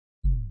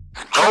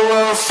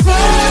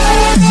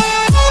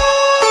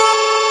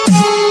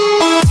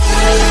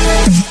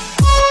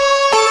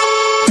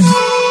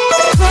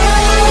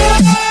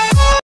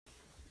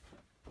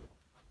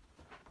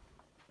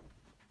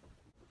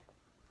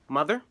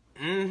Mother?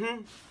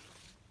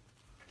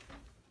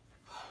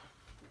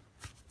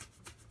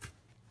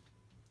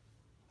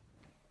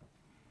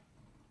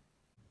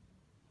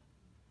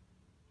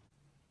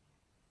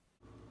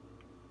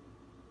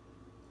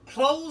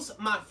 Close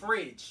my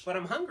fridge. But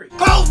I'm hungry.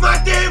 Close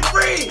my damn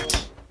fridge!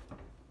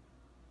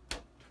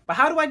 But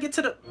how do I get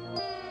to the...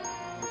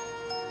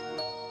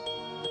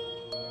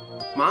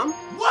 Mom?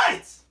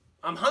 What?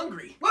 I'm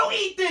hungry. Well,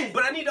 eat then.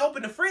 But I need to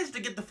open the fridge to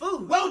get the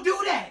food. Well, do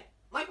that.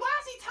 Like, why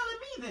is he telling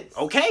me this?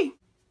 Okay.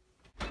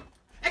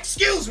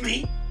 Excuse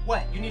me.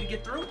 What, you need to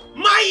get through?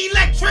 My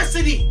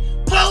electricity.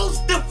 Close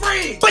the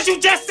fridge. But you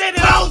just said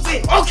close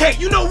it. Okay,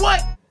 you know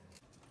what?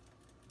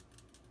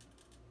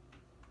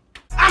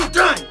 I'm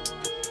done.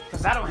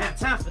 Because I don't have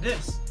time for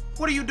this.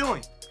 What are you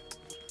doing?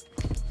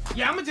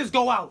 Yeah, I'm gonna just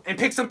go out and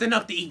pick something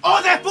up to eat.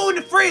 All that food in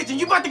the fridge and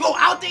you about to go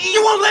out to eat?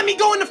 You won't let me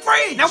go in the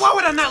fridge. Now why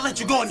would I not let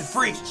you go in the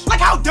fridge?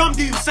 Like how dumb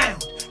do you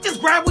sound? Just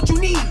grab what you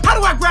need. How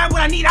do I grab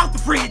what I need out the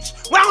fridge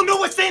when I don't know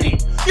what's in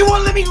it? You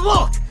won't let me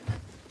look.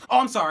 Oh,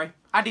 I'm sorry.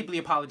 I deeply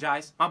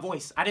apologize. My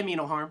voice. I didn't mean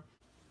no harm.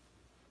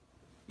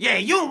 Yeah,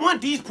 you don't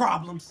want these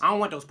problems. I don't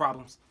want those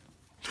problems.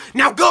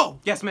 Now go.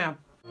 Yes, ma'am.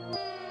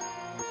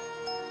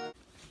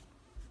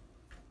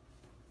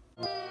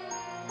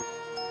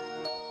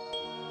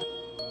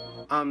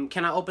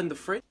 Can I open the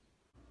fridge?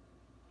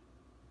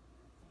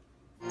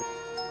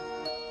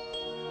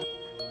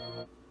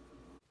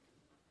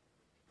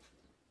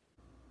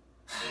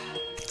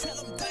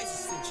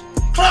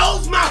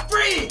 Close my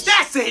fridge!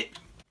 That's it!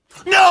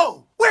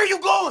 No! Where are you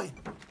going?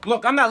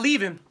 Look, I'm not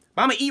leaving,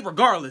 but I'm gonna eat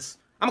regardless.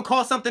 I'm gonna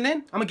call something in,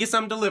 I'm gonna get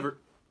something delivered.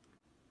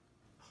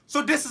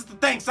 So this is the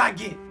thanks I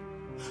get.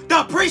 The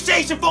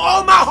appreciation for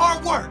all my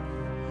hard work.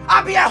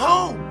 I be at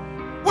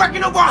home,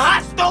 working over a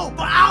hot stove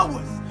for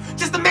hours,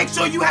 just to make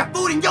sure you have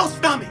food in your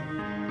stomach.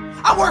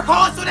 I work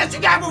hard so that you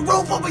can have a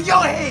roof over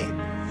your head.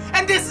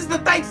 And this is the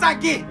thanks I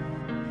get.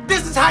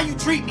 This is how you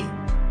treat me.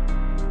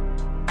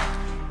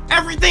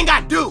 Everything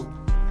I do,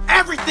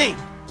 everything,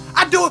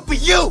 I do it for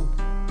you.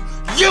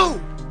 You.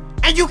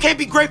 And you can't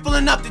be grateful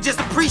enough to just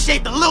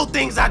appreciate the little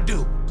things I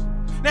do.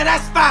 Now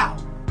that's foul.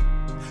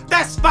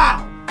 That's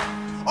foul.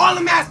 All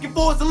I'm asking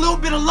for is a little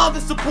bit of love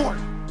and support.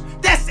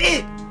 That's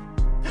it.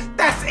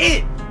 That's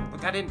it.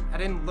 Look, I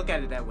didn't look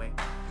at it that way.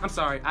 I'm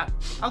sorry.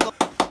 I'll go.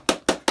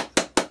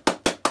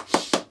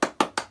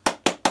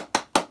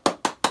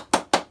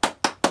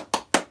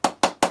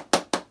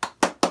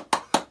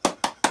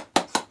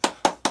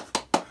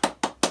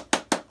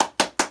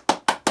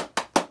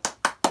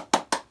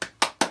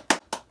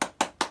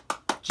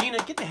 Gina,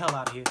 get the hell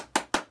out of here.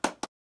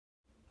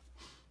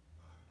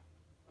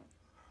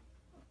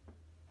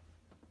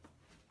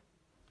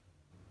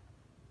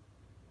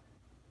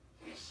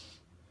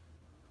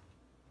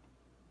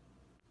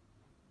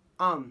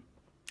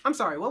 I'm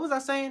sorry, what was I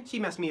saying? She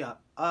messed me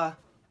up.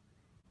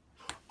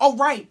 Oh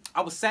right,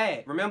 I was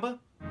sad, remember?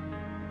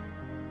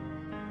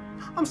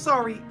 I'm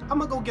sorry, I'm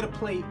gonna go get a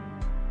plate.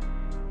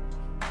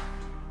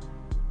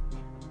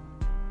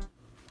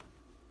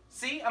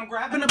 See, I'm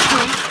grabbing a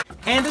plate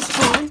and a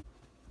spoon.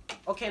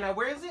 Okay, now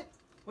where is it?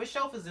 What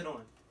shelf is it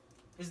on?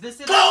 Is this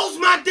it? Close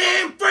my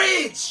damn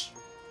fridge!